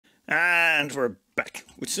And we're back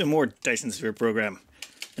with some more Dyson Sphere Program.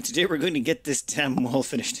 And today we're going to get this damn wall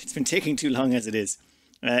finished. It's been taking too long as it is.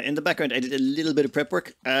 In the background I did a little bit of prep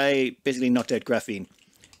work. I basically knocked out graphene.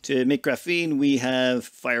 To make graphene we have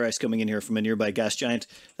fire ice coming in here from a nearby gas giant.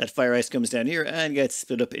 That fire ice comes down here and gets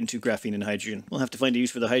split up into graphene and hydrogen. We'll have to find a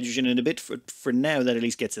use for the hydrogen in a bit. For now that at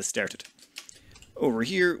least gets us started. Over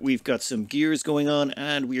here we've got some gears going on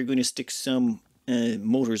and we are going to stick some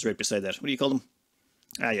motors right beside that. What do you call them?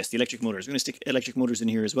 Ah yes, the electric motors. We're going to stick electric motors in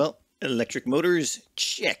here as well. Electric motors,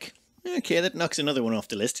 check. Okay, that knocks another one off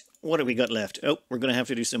the list. What have we got left? Oh, we're going to have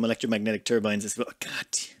to do some electromagnetic turbines as well. God.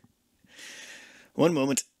 One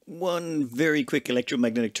moment. One very quick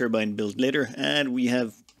electromagnetic turbine build later. And we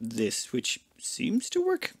have this, which seems to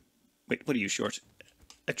work. Wait, what are you short?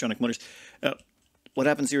 Electronic motors. What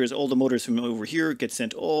happens here is all the motors from over here get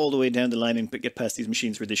sent all the way down the line and get past these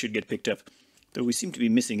machines where they should get picked up. Though we seem to be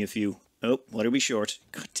missing a few. Oh, what are we short?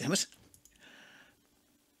 God damn it.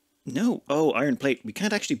 No. Oh, iron plate. We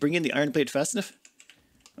can't actually bring in the iron plate fast enough.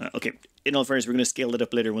 Okay, in all fairness, we're going to scale it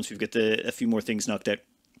up later once we've got a few more things knocked out.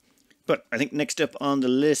 But I think next up on the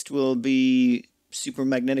list will be super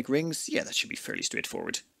magnetic rings. Yeah, that should be fairly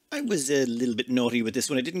straightforward. I was a little bit naughty with this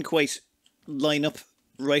one. I didn't quite line up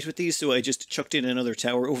right with these, so I just chucked in another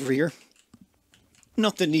tower over here.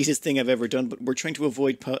 Not the neatest thing I've ever done, but we're trying to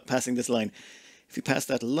avoid passing this line. If you pass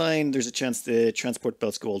that line, there's a chance the transport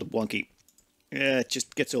belts go all wonky. It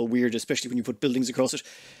just gets all weird, especially when you put buildings across it.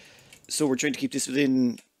 So we're trying to keep this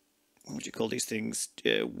within, what would you call these things?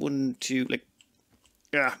 1, 2, like,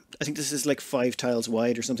 I think this is like 5 tiles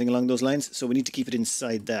wide or something along those lines. So we need to keep it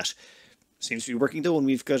inside that. Seems to be working though, and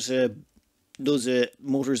we've got those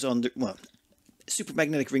motors on the, well, super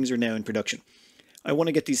magnetic rings are now in production. I want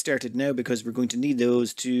to get these started now because we're going to need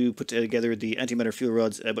those to put together the antimatter fuel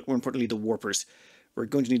rods, but more importantly the warpers. We're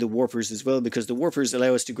going to need the warpers as well because the warpers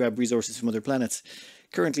allow us to grab resources from other planets.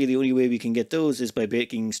 Currently the only way we can get those is by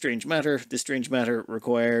baking strange matter. This strange matter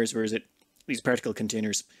requires, where is it? These particle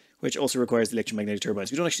containers, which also requires the electromagnetic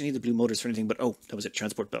turbines. We don't actually need the blue motors for anything, but oh, that was it,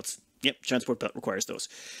 transport belts. Yep, transport belt requires those.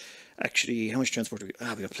 Actually, how much transport do we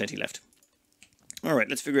got? We got plenty left. Alright,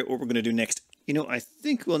 let's figure out what we're going to do next. You know, I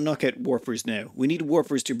think we'll knock out warpers now. We need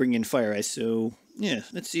warpers to bring in fire ice, so yeah,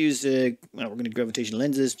 let's use, well, we're going to gravitational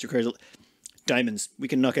lenses, which requires diamonds. We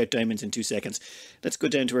can knock out diamonds in 2 seconds. Let's go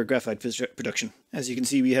down to our graphite production. As you can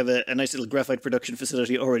see, we have a nice little graphite production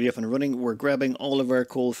facility already up and running. We're grabbing all of our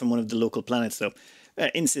coal from one of the local planets, though,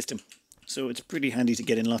 in system. So it's pretty handy to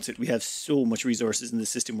get in lots of it. We have so much resources in the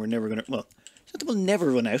system, we're never going to, well, it's not that we'll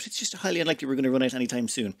never run out, it's just highly unlikely we're going to run out anytime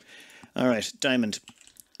soon. Alright, diamond.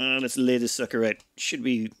 Let's lay this sucker out. Should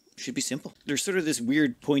be simple. There's sort of this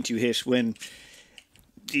weird point you hit when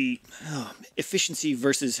the efficiency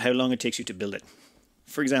versus how long it takes you to build it.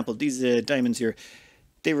 For example, these diamonds here,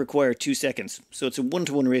 they require 2 seconds. So it's a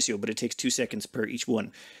 1-to-1 ratio, but it takes 2 seconds per each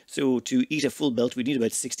one. So to eat a full belt, we need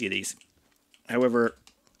about 60 of these. However,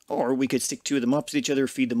 or we could stick 2 of them opposite each other,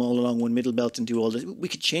 feed them all along one middle belt and do all this. We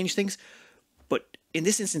could change things, but in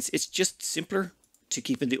this instance, it's just simpler to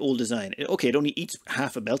keep in the old design. Okay, it only eats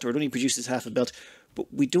half a belt, or it only produces half a belt, but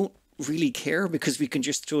we don't really care because we can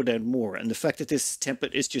just throw down more. And the fact that this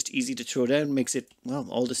template is just easy to throw down makes it, well,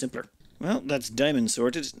 all the simpler. Well, that's diamond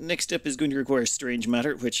sorted. Next step is going to require strange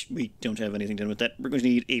matter, which we don't have anything done with that. We're going to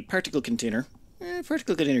need a particle container.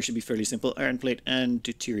 Particle container should be fairly simple. Iron plate and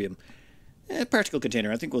deuterium. Particle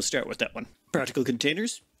container, I think we'll start with that one. Particle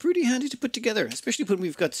containers, pretty handy to put together, especially when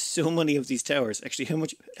we've got so many of these towers. Actually,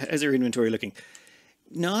 how's our inventory looking?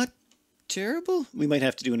 Not terrible. We might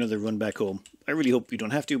have to do another run back home. I really hope we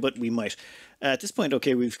don't have to, but we might. At this point,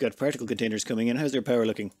 okay, we've got particle containers coming in. How's their power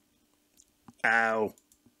looking? Ow.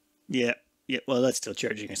 Yeah, well, that's still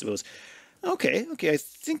charging, I suppose. Okay, I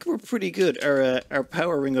think we're pretty good. Our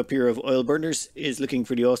power ring up here of oil burners is looking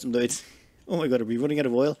pretty awesome, though. It's, oh my god, are we running out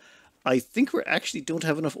of oil? I think we actually don't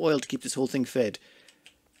have enough oil to keep this whole thing fed.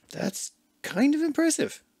 That's kind of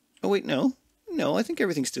impressive. Oh wait, no. No, I think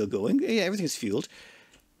everything's still going. Yeah, everything's fueled.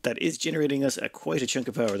 That is generating us quite a chunk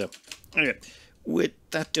of power, though. Okay, with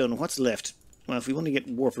that done, what's left? Well, if we want to get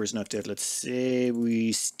warpers knocked out, let's say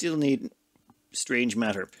we still need strange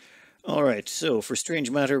matter. Alright, so for strange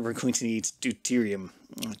matter, we're going to need deuterium.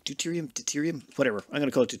 Deuterium? Whatever. I'm going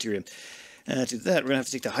to call it deuterium. To that, we're going to have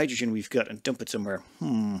to take the hydrogen we've got and dump it somewhere.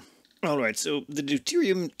 Alright, so the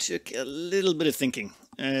deuterium took a little bit of thinking.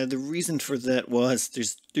 The reason for that was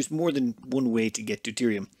there's more than one way to get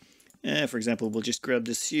deuterium. For example, we'll just grab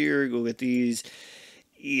this here, go get these.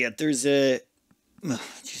 Yeah, there's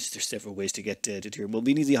several ways to get deuterium. Well,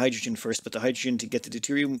 we need the hydrogen first, but the hydrogen to get the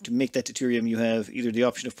deuterium, to make that deuterium, you have either the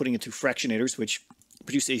option of putting it through fractionators, which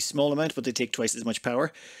produce a small amount, but they take twice as much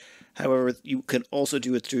power. However, you can also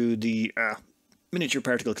do it through the miniature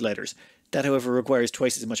particle colliders. That, however, requires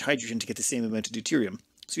twice as much hydrogen to get the same amount of deuterium.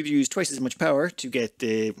 So if you use twice as much power to get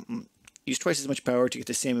the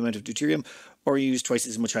same amount of deuterium, or you use twice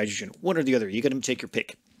as much hydrogen. One or the other. You got to take your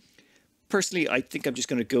pick. Personally, I think I'm just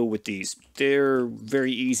going to go with these. They're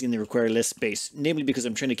very easy and they require less space. Namely because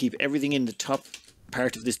I'm trying to keep everything in the top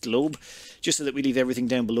part of this globe, just so that we leave everything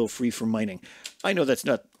down below free for mining. I know that's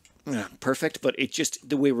not perfect, but it's just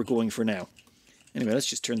the way we're going for now. Anyway, let's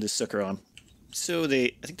just turn this sucker on. So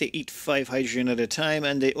I think they eat 5 hydrogen at a time,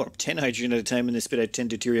 or 10 hydrogen at a time, and they spit out 10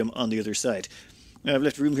 deuterium on the other side. Now, I've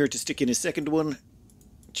left room here to stick in a second one,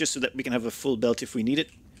 just so that we can have a full belt if we need it.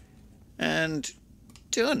 And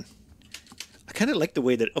done. I kind of like the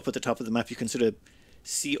way that up at the top of the map you can sort of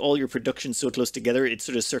see all your production so close together, it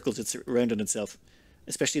sort of circles it around on itself.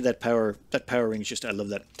 Especially that power ring, I love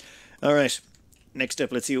that. Alright, next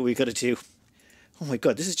up, let's see what we got to do. Oh my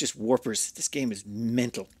god, this is just warpers. This game is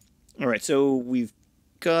mental. Alright, so we've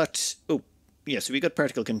got... so we got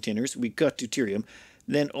particle containers, we got deuterium,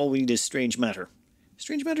 then all we need is strange matter.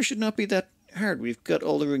 Strange matter should not be that hard. We've got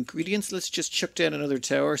all the ingredients. Let's just chuck down another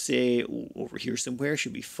tower, say over here somewhere,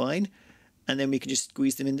 should be fine. And then we can just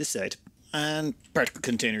squeeze them in this side. And particle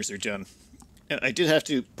containers are done. I did have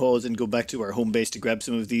to pause and go back to our home base to grab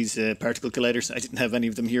some of these particle colliders. I didn't have any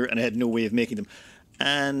of them here and I had no way of making them.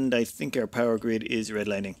 And I think our power grid is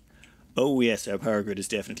redlining. Oh yes, our power grid is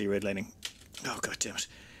definitely redlining. Oh god damn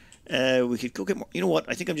it. We could go get more. You know what?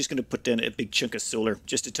 I think I'm just going to put down a big chunk of solar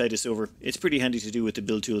just to tide us over. It's pretty handy to do with the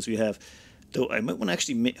build tools we have. Though I might want to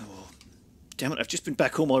actually make... Oh, damn it, I've just been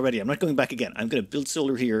back home already. I'm not going back again. I'm going to build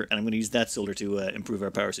solar here and I'm going to use that solar to improve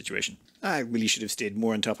our power situation. I really should have stayed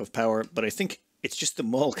more on top of power, but I think it's just the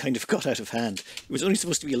mall kind of got out of hand. It was only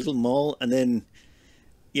supposed to be a little mall and then...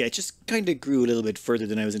 yeah, it just kind of grew a little bit further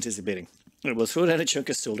than I was anticipating. We'll throw down a chunk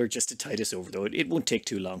of solar just to tide us over, though. It won't take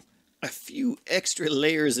too long. A few extra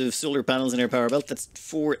layers of solar panels in our power belt. That's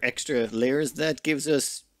 4 extra layers. That gives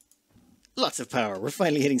us lots of power. We're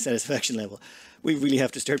finally hitting satisfaction level. We really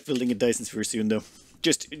have to start building a Dyson Sphere soon, though.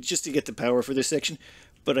 Just to get the power for this section.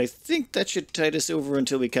 But I think that should tide us over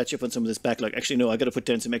until we catch up on some of this backlog. Actually, no, I got to put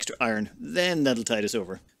down some extra iron. Then that'll tide us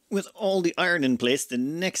over. With all the iron in place, the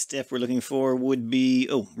next step we're looking for would be...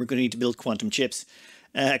 oh, we're going to need to build quantum chips.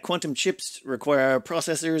 Quantum chips require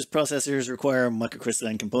processors. Processors require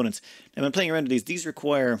microcrystalline components. Now, I'm playing around with these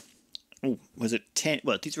require... oh, was it 10?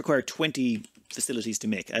 Well, these require 20 facilities to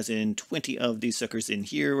make, as in 20 of these suckers in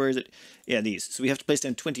here. Where is it? Yeah, these. So we have to place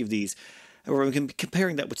down 20 of these. However, we can be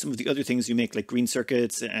comparing that with some of the other things you make, like green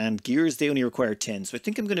circuits and gears. They only require 10. So I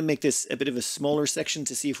think I'm going to make this a bit of a smaller section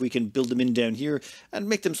to see if we can build them in down here and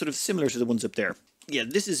make them sort of similar to the ones up there. Yeah,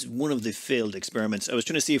 this is one of the failed experiments. I was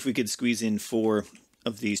trying to see if we could squeeze in 4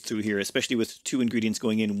 of these through here, especially with 2 ingredients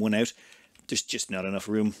going in and 1 out. There's just not enough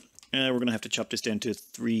room. We're going to have to chop this down to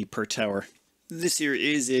 3 per tower. This here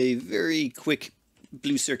is a very quick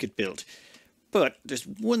blue circuit build. But there's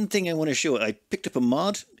one thing I want to show. I picked up a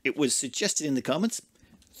mod. It was suggested in the comments.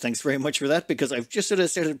 Thanks very much for that, because I've just sort of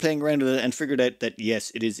started playing around with it and figured out that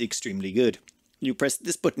yes, it is extremely good. You press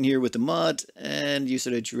this button here with the mod and you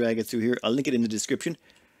sort of drag it through here. I'll link it in the description.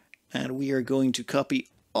 And we are going to copy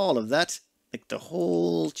all of that, like the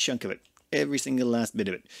whole chunk of it, every single last bit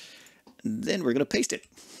of it. And then we're going to paste it.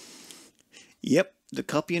 Yep, the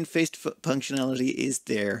copy and paste functionality is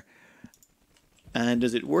there. And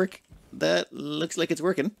does it work? That looks like it's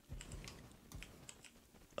working.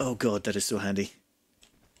 Oh god, that is so handy.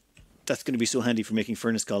 That's going to be so handy for making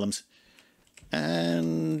furnace columns.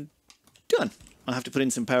 And done. I'll have to put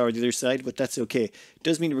in some power on the other side, but that's okay. It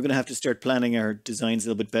does mean we're going to have to start planning our designs a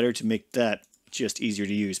little bit better to make that just easier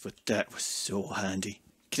to use, but that was so handy.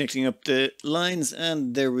 Connecting up the lines,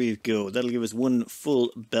 and there we go. That'll give us 1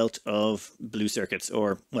 full belt of blue circuits,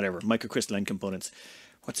 or whatever, microcrystalline components.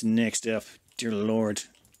 What's next up? Dear Lord.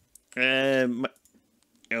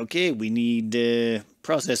 Okay, we need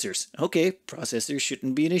processors. Okay, processors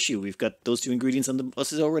shouldn't be an issue. We've got those 2 ingredients on the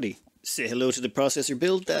buses already. Say hello to the processor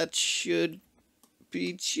build. That should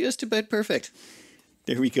be just about perfect.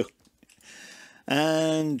 There we go.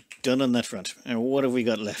 And done on that front. And what have we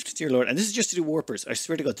got left? Dear Lord. And this is just to do warpers. I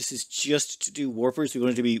swear to God, this is just to do warpers. We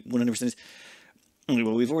want it to be 100%.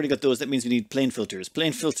 Well, we've already got those. That means we need plane filters.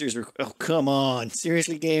 Plane filters are... oh, come on.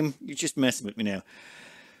 Seriously, game? You're just messing with me now.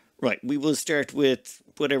 Right, we will start with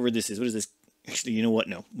whatever this is. What is this? Actually, you know what?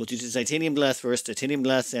 No. We'll do the titanium glass first. Titanium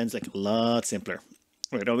glass sounds like a lot simpler.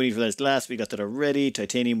 Right, all we need for that is glass. We got that already.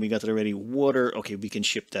 Titanium, we got that already. Water. Okay, we can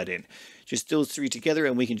ship that in. Just those 3 together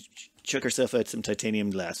and we can chuck ourselves out some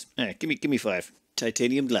titanium glass. Alright, give me 5.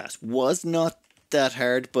 Titanium glass was not that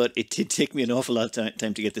hard, but it did take me an awful lot of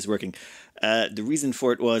time to get this working. The reason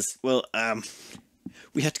for it was, well,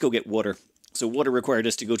 we had to go get water. So water required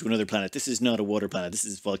us to go to another planet. This is not a water planet. This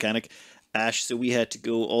is volcanic ash. So we had to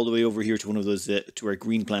go all the way over here to one of those, to our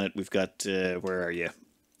green planet. We've got, where are you?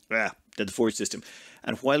 The Forge system.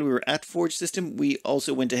 And while we were at Forge system, we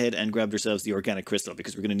also went ahead and grabbed ourselves the organic crystal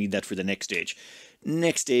because we're going to need that for the next stage.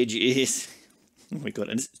 Next stage is... Oh my god,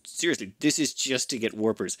 and seriously, this is just to get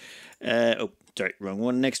warpers. Oh, sorry, wrong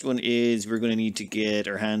one. Next one is we're going to need to get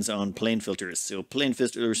our hands on plane filters. So plane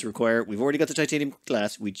filters require, we've already got the titanium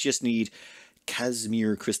glass, we just need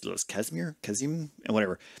Casimir crystals. Casim?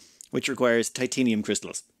 Whatever. Which requires titanium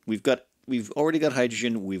crystals. We've already got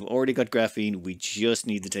hydrogen, we've already got graphene, we just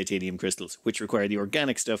need the titanium crystals, which require the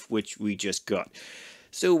organic stuff, which we just got.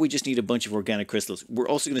 So we just need a bunch of organic crystals. We're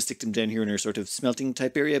also going to stick them down here in our sort of smelting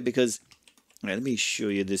type area because... Right, let me show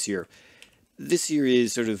you this here. This here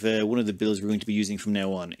is sort of one of the builds we're going to be using from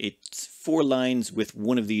now on. It's 4 lines with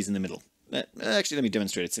one of these in the middle. Actually, let me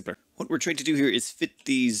demonstrate it simpler. What we're trying to do here is fit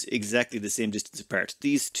these exactly the same distance apart.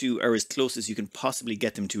 These two are as close as you can possibly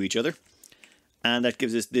get them to each other. And that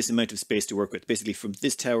gives us this amount of space to work with. Basically from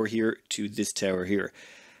this tower here to this tower here.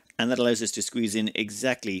 And that allows us to squeeze in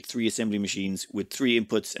exactly 3 assembly machines with 3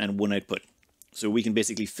 inputs and 1 output. So we can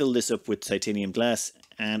basically fill this up with titanium glass,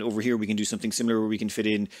 and over here we can do something similar where we can fit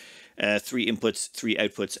in 3 inputs, 3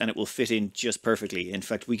 outputs, and it will fit in just perfectly. In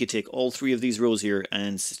fact, we could take all 3 of these rows here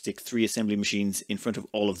and stick 3 assembly machines in front of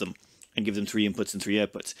all of them and give them 3 inputs and 3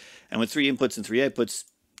 outputs. And with 3 inputs and 3 outputs,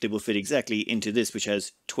 they will fit exactly into this, which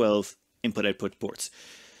has 12 input-output ports.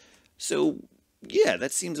 So... yeah,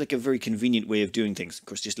 that seems like a very convenient way of doing things. Of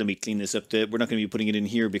course, just let me clean this up. We're not going to be putting it in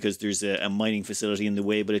here because there's a mining facility in the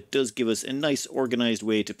way, but it does give us a nice organized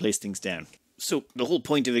way to place things down. So the whole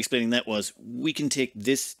point of explaining that was we can take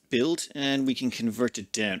this build and we can convert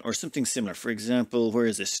it down or something similar. For example, where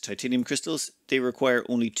is this? Titanium crystals. They require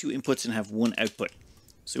only 2 inputs and have 1 output.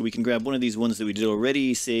 So we can grab one of these ones that we did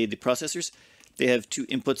already, say the processors. They have 2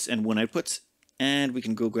 inputs and 1 outputs. And we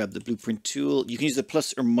can go grab the blueprint tool. You can use the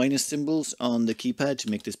plus or minus symbols on the keypad to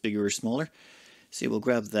make this bigger or smaller. So we'll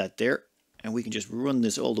grab that there. And we can just run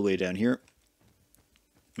this all the way down here.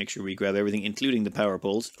 Make sure we grab everything, including the power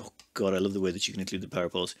poles. Oh god, I love the way that you can include the power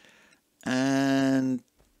poles. And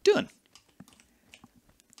done.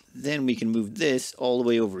 Then we can move this all the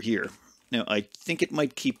way over here. Now, I think it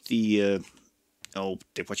might keep the...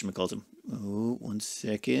 whatchamacallit. Oh, 1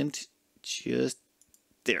 second. Just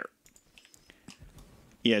there.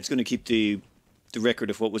 Yeah, it's going to keep the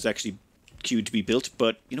record of what was actually queued to be built,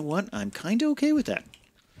 but you know what? I'm kind of okay with that.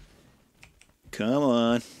 Come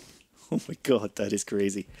on. Oh my god, that is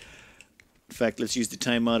crazy. In fact, let's use the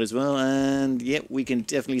time mod as well, and yeah, we can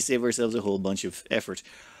definitely save ourselves a whole bunch of effort.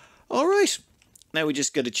 Alright, now we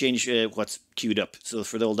just got to change what's queued up. So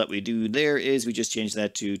for all that we do there is we just change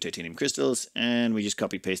that to titanium crystals, and we just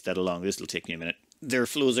copy-paste that along. This will take me a minute. There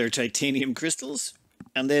flows our titanium crystals,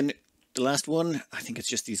 and then... the last one, I think it's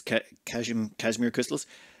just these Casimir crystals.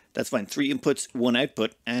 That's fine. 3 inputs, 1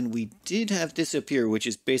 output. And we did have this up here, which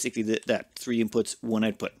is basically that 3 inputs, 1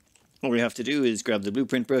 output. All we have to do is grab the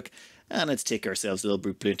blueprint book, and let's take ourselves a little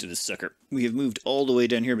blueprint to this sucker. We have moved all the way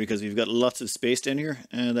down here because we've got lots of space down here,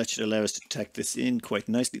 and that should allow us to tack this in quite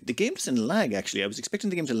nicely. The game doesn't lag, actually. I was expecting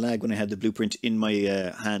the game to lag when I had the blueprint in my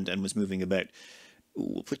hand and was moving about.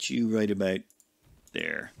 Ooh, we'll put you right about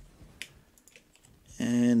there.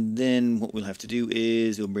 And then what we'll have to do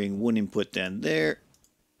is we'll bring 1 input down there,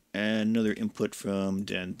 another input from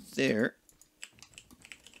down there.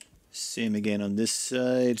 Same again on this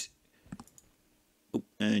side. Oh,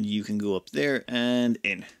 and you can go up there and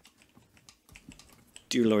in.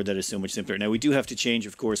 Dear Lord, that is so much simpler. Now we do have to change,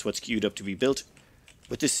 of course, what's queued up to be built,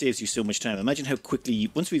 but this saves you so much time. Imagine how quickly,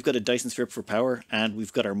 once we've got a Dyson Sphere for power and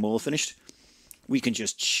we've got our mole finished, we can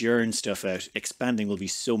just churn stuff out. Expanding will be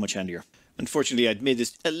so much handier. Unfortunately, I'd made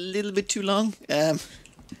this a little bit too long.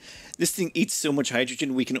 This thing eats so much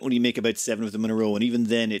hydrogen, we can only make about 7 of them in a row, and even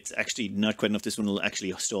then it's actually not quite enough. This one will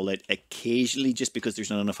actually stall out occasionally just because there's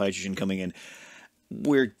not enough hydrogen coming in.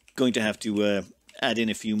 We're going to have to add in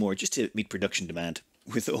a few more just to meet production demand.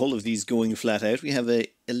 With all of these going flat out, we have a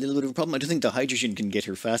little bit of a problem. I don't think the hydrogen can get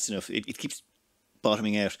here fast enough. It keeps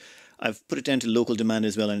bottoming out. I've put it down to local demand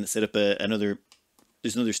as well and set up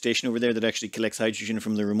there's another station over there that actually collects hydrogen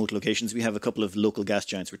from the remote locations. We have a couple of local gas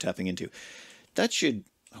giants we're tapping into. That should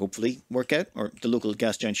hopefully work out, or the local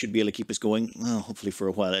gas giant should be able to keep us going, well, hopefully for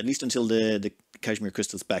a while, at least until the Casimir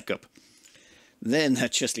crystals back up. Then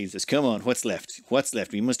that just leaves us. Come on, what's left? What's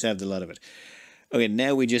left? We must have the lot of it. Okay,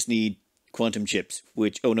 now we just need quantum chips,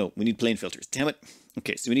 which, oh no, we need plane filters. Damn it.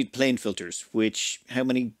 Okay, so we need plane filters, which, how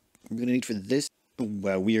many we're going to need for this?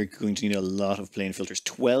 Wow, we are going to need a lot of plane filters.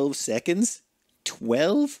 12 seconds?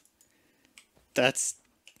 12? That's...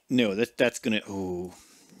 No, that's gonna... Oh,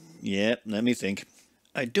 yeah, let me think.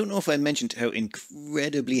 I don't know if I mentioned how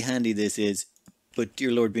incredibly handy this is, but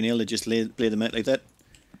dear Lord, being able to just lay them out like that,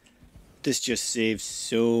 this just saves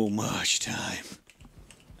so much time.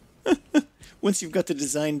 Once you've got the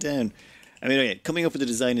design down. I mean, okay, coming up with the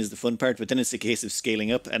design is the fun part, but then it's a case of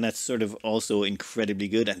scaling up, and that's sort of also incredibly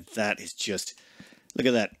good, and that is just... Look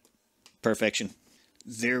at that. Perfection.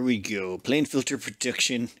 There we go. Plane filter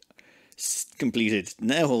production completed.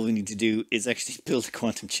 Now all we need to do is actually build the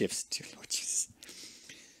quantum chips. Dear Lord Jesus.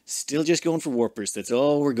 Still just going for warpers. That's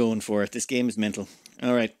all we're going for. This game is mental.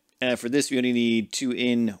 Alright. For this we only need 2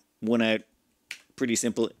 in, 1 out. Pretty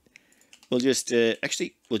simple. We'll just...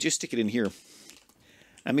 actually, we'll just stick it in here.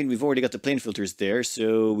 I mean, we've already got the plane filters there,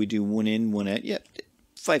 so we do 1 in, 1 out. Yep.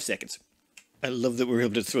 5 seconds. I love that we're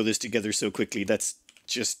able to throw this together so quickly. That's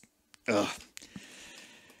just... Oh,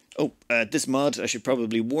 this mod, I should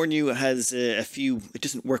probably warn you, has a few... It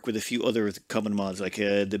doesn't work with a few other common mods, like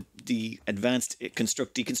the advanced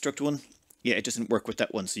construct-deconstruct one. Yeah, it doesn't work with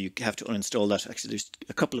that one, so you have to uninstall that. Actually, there's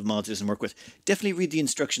a couple of mods it doesn't work with. Definitely read the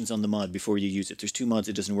instructions on the mod before you use it. There's 2 mods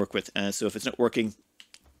it doesn't work with, so if it's not working,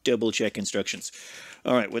 double check instructions.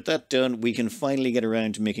 Alright, with that done, we can finally get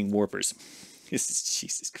around to making warpers. This is...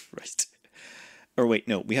 Jesus Christ. Or wait,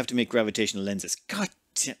 no, we have to make gravitational lenses. God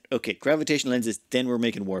damn. Okay, gravitational lenses, then we're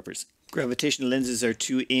making warpers. Gravitational lenses are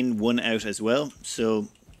 2 in, 1 out as well. So,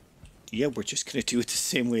 yeah, we're just going to do it the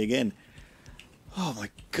same way again. Oh my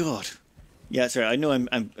god. Yeah, sorry, I know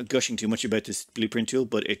I'm gushing too much about this blueprint tool,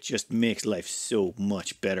 but it just makes life so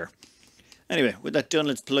much better. Anyway, with that done,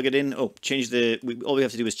 let's plug it in. Oh, change the... all we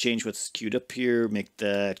have to do is change what's queued up here, make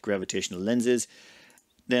that gravitational lenses.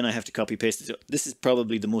 Then I have to copy paste it. This is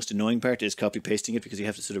probably the most annoying part, is copy pasting it, because you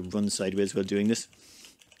have to sort of run sideways while doing this.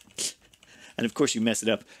 And of course you mess it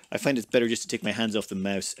up. I find it's better just to take my hands off the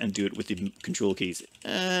mouse and do it with the control keys.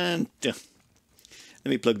 And let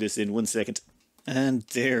me plug this in 1 second. And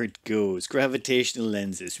there it goes. Gravitational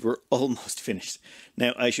lenses. We're almost finished.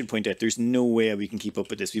 Now I should point out, there's no way we can keep up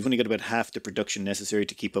with this. We've only got about half the production necessary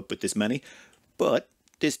to keep up with this many. But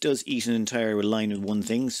this does eat an entire line of one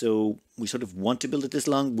thing, so we sort of want to build it this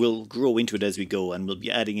long. We'll grow into it as we go, and we'll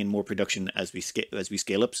be adding in more production as we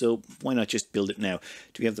scale up, so why not just build it now?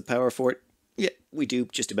 Do we have the power for it? Yeah, we do,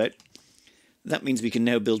 just about. That means we can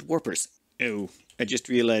now build warpers. Oh, I just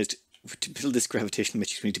realised, to build this gravitational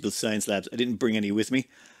matrix we need to build science labs. I didn't bring any with me.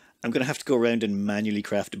 I'm going to have to go around and manually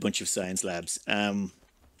craft a bunch of science labs.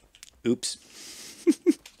 Oops.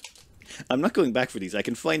 I'm not going back for these. I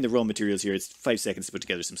can find the raw materials here. It's 5 seconds to put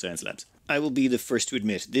together some science labs. I will be the first to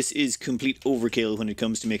admit, this is complete overkill when it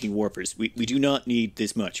comes to making warpers. We do not need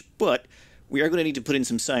this much, but we are going to need to put in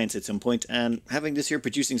some science at some point, and having this here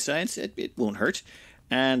producing science, it won't hurt.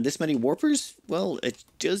 And this many warpers, well, it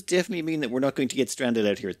does definitely mean that we're not going to get stranded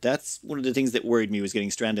out here. That's one of the things that worried me, was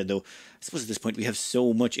getting stranded, though. I suppose at this point we have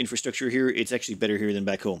so much infrastructure here, it's actually better here than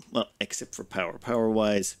back home. Well, except for power.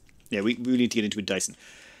 Power-wise, yeah, we really need to get into a Dyson.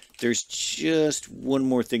 There's just one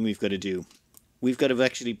more thing we've got to do. We've got to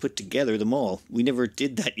actually put together the mall. We never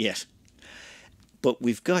did that yet. But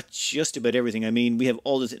we've got just about everything. I mean, we have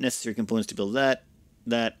all the necessary components to build that.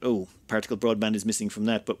 Oh, particle broadband is missing from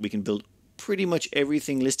that, but we can build pretty much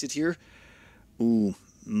everything listed here. Ooh,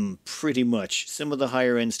 pretty much. Some of the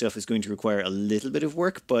higher end stuff is going to require a little bit of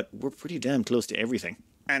work, but we're pretty damn close to everything.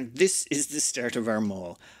 And this is the start of our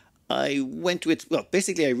mall. I went with, well,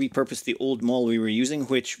 basically I repurposed the old mall we were using,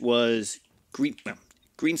 which was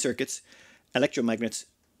green circuits, electromagnets,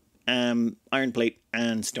 iron plate,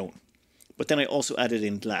 and stone. But then I also added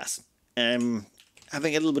in glass.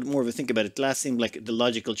 Having a little bit more of a think about it, glass seemed like the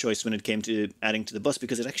logical choice when it came to adding to the bus,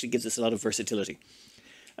 because it actually gives us a lot of versatility.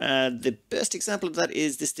 The best example of that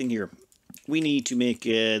is this thing here. We need to make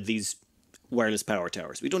these wireless power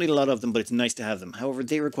towers. We don't need a lot of them, but it's nice to have them. However,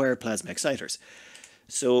 they require plasma exciters.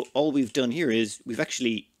 So all we've done here is we've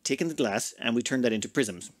actually taken the glass and we turned that into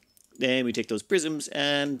prisms. Then we take those prisms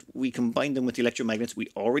and we combine them with the electromagnets we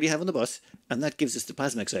already have on the bus, and that gives us the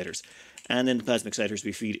plasma exciters. And then the plasma exciters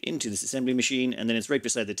we feed into this assembly machine, and then it's right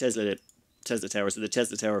beside the Tesla tower, so the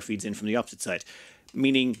Tesla tower feeds in from the opposite side.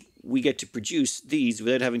 Meaning we get to produce these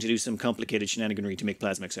without having to do some complicated shenaniganry to make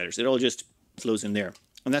plasma exciters. It all just flows in there.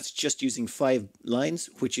 And that's just using 5 lines,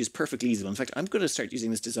 which is perfectly easy. In fact, I'm going to start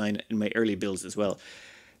using this design in my early builds as well.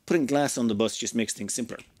 Putting glass on the bus just makes things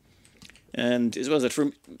simpler. And as well as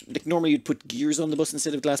that, like normally you'd put gears on the bus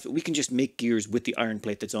instead of glass, but we can just make gears with the iron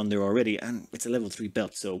plate that's on there already, and it's a level 3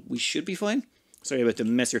 belt, so we should be fine. Sorry about the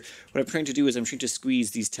mess here. What I'm trying to do is I'm trying to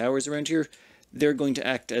squeeze these towers around here. They're going to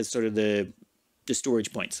act as sort of the the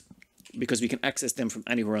storage points, because we can access them from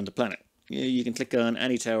anywhere on the planet. You can click on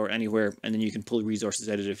any tower anywhere, and then you can pull resources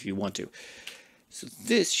out of it if you want to. So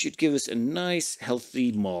this should give us a nice,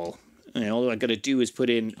 healthy mall. And all I got to do is put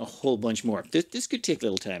in a whole bunch more. This could take a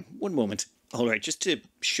little time. One moment. All right, just to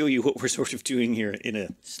show you what we're sort of doing here in a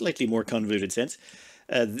slightly more convoluted sense.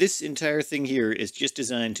 This entire thing here is just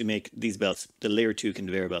designed to make these belts, the layer 2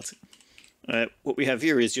 conveyor belts. What we have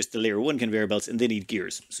here is just the layer 1 conveyor belts, and they need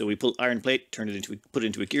gears. So we pull iron plate, put it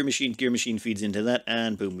into a gear machine feeds into that,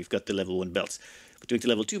 and boom, we've got the level 1 belts. But to make the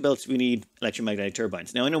level 2 belts, we need electromagnetic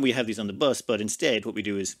turbines. Now I know we have these on the bus, but instead what we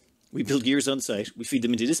do is we build gears on site, we feed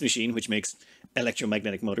them into this machine, which makes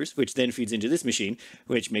electromagnetic motors, which then feeds into this machine,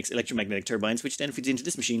 which makes electromagnetic turbines, which then feeds into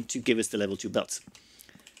this machine to give us the level 2 belts.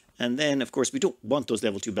 And then, of course, we don't want those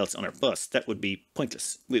level 2 belts on our bus. That would be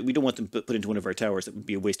pointless. We don't want them put into one of our towers. That would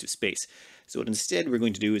be a waste of space. So what instead we're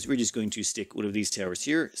going to do is we're just going to stick one of these towers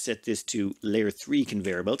here, set this to layer 3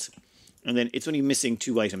 conveyor belts, and then it's only missing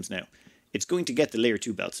 2 items now. It's going to get the layer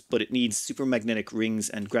 2 belts, but it needs supermagnetic rings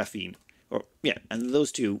and graphene. And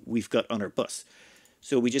those 2 we've got on our bus.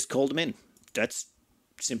 So we just call them in. That's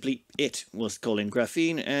simply it. We'll call in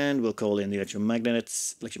graphene, and we'll call in the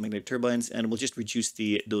electromagnetic turbines, and we'll just reduce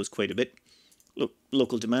those quite a bit.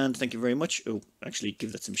 Local demand, thank you very much. Oh, actually,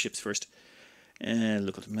 give that some ships first. And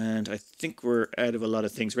local demand. I think we're out of a lot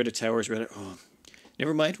of things. We're out of towers. Oh,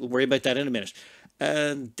 never mind. We'll worry about that in a minute.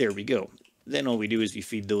 And there we go. Then all we do is we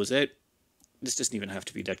feed those out. This doesn't even have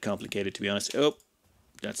to be that complicated, to be honest. Oh,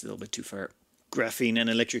 that's a little bit too far. Graphene and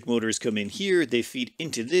electric motors come in here, they feed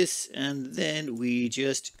into this, and then we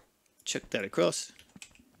just chuck that across.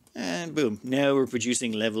 And boom, now we're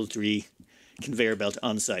producing level 3 conveyor belt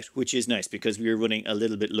on site, which is nice because we were running a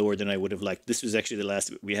little bit lower than I would have liked. This was actually the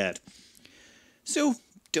last we had. So,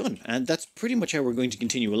 done. And that's pretty much how we're going to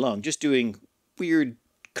continue along, just doing weird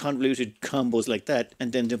convoluted combos like that,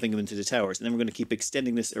 and then dumping them into the towers. And then we're going to keep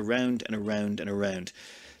extending this around and around and around,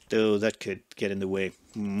 though that could get in the way.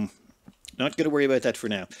 Not going to worry about that for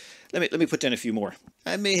now. Let me put down a few more.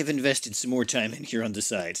 I may have invested some more time in here on the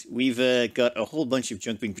side. We've got a whole bunch of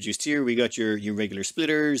junk being produced here. We got your regular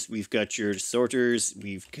splitters, we've got your sorters,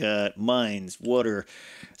 we've got mines, water,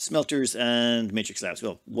 smelters, and matrix labs.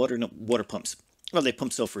 Well, water pumps. Well, they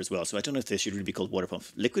pump sulfur as well, so I don't know if they should really be called water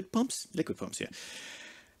pumps. Liquid pumps? Liquid pumps, yeah.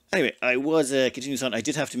 Anyway, I was continuing on. I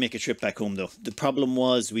did have to make a trip back home, though. The problem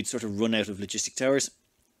was we'd sort of run out of logistic towers.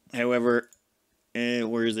 However,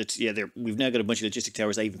 where is it? Yeah, we've now got a bunch of logistic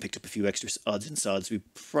towers. I even picked up a few extra odds and sods. We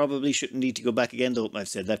probably shouldn't need to go back again, though I've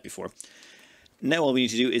said that before. Now all we need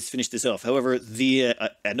to do is finish this off. However, an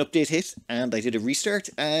update hit, and I did a restart,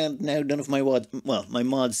 and now none of my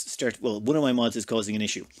mods start. Well, one of my mods is causing an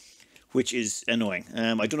issue, which is annoying.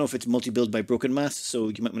 I don't know if it's MultiBuild by brokenmass, so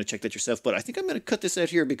you might want to check that yourself. But I think I'm going to cut this out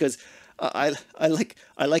here because I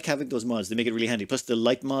like having those mods. They make it really handy. Plus, the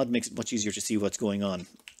light mod makes it much easier to see what's going on.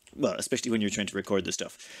 Well, especially when you're trying to record this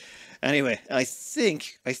stuff. Anyway, I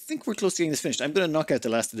think we're close to getting this finished. I'm going to knock out the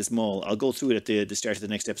last of this mall. I'll go through it at the start of the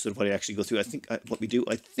next episode, what I actually go through. I think what we do,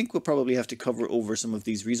 I think we'll probably have to cover over some of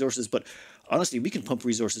these resources, but honestly, we can pump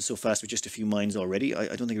resources so fast with just a few mines already. I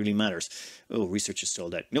don't think it really matters. Oh, research is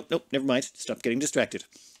stalled out. Nope, never mind. Stop getting distracted.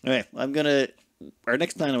 Alright, our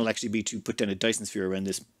next plan will actually be to put down a Dyson Sphere around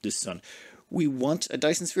this sun. We want a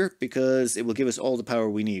Dyson Sphere because it will give us all the power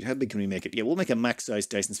we need. How big can we make it? Yeah, we'll make a max-sized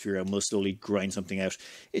Dyson Sphere and we'll slowly grind something out.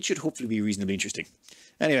 It should hopefully be reasonably interesting.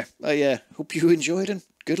 Anyway, I hope you enjoyed and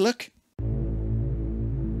good luck.